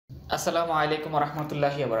Assalamu alaikum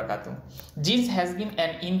warahmatullahi wabarakatuh. Jeans has been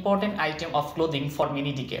an important item of clothing for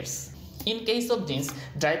many decades. In case of jeans,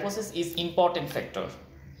 dry process is important factor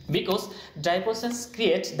because dry process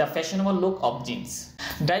creates the fashionable look of jeans.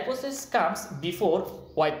 Dry process comes before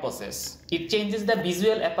wet process. It changes the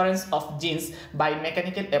visual appearance of jeans by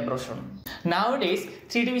mechanical abrasion. Nowadays,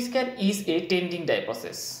 3D whisker is a trending dye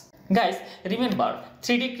process. Guys, remember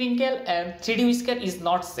 3D crinkle and 3D whisker is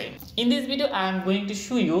not same. In this video I am going to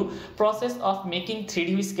show you process of making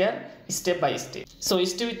 3D whisker step by step. So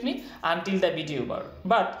stay with me until the video over.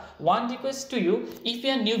 But one request to you, if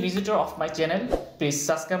you are new visitor of my channel, please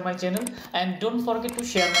subscribe my channel and don't forget to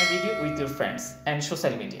share my video with your friends and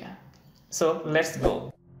social media. So let's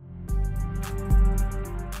go.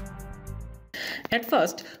 At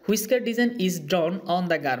first, whisker design is drawn on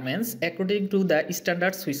the garments according to the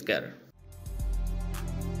standard whisker.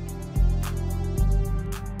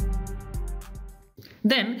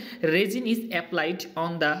 Then, resin is applied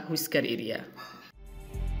on the whisker area.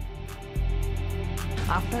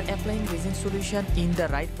 After applying resin solution in the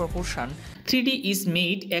right proportion, 3D is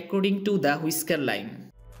made according to the whisker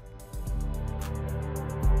line.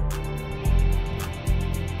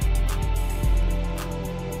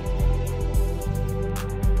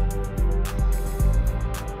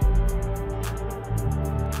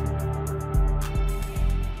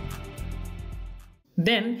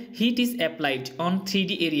 Then heat is applied on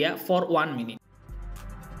 3D area for 1 minute.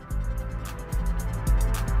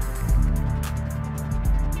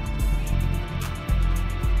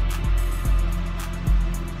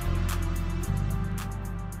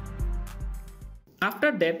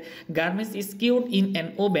 After that, garments is cured in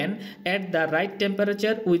an oven at the right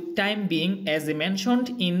temperature with time being as mentioned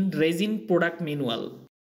in resin product manual.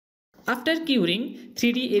 After curing,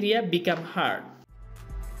 3D area become hard.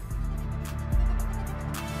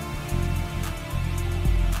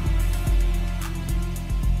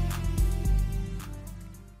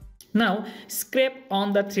 Now scrape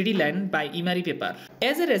on the 3D line by emery paper.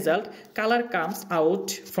 As a result, color comes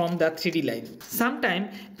out from the 3D line.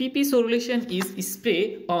 Sometimes PP solution is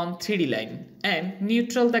sprayed on 3D line and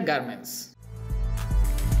neutral the garments.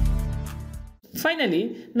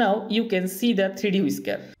 Finally, now you can see the 3D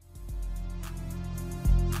whisker.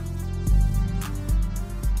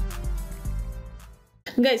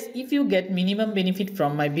 Guys, if you get minimum benefit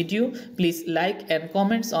from my video, please like and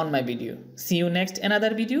comments on my video. See you next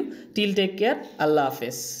another video. Till take care. Allah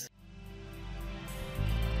Hafiz.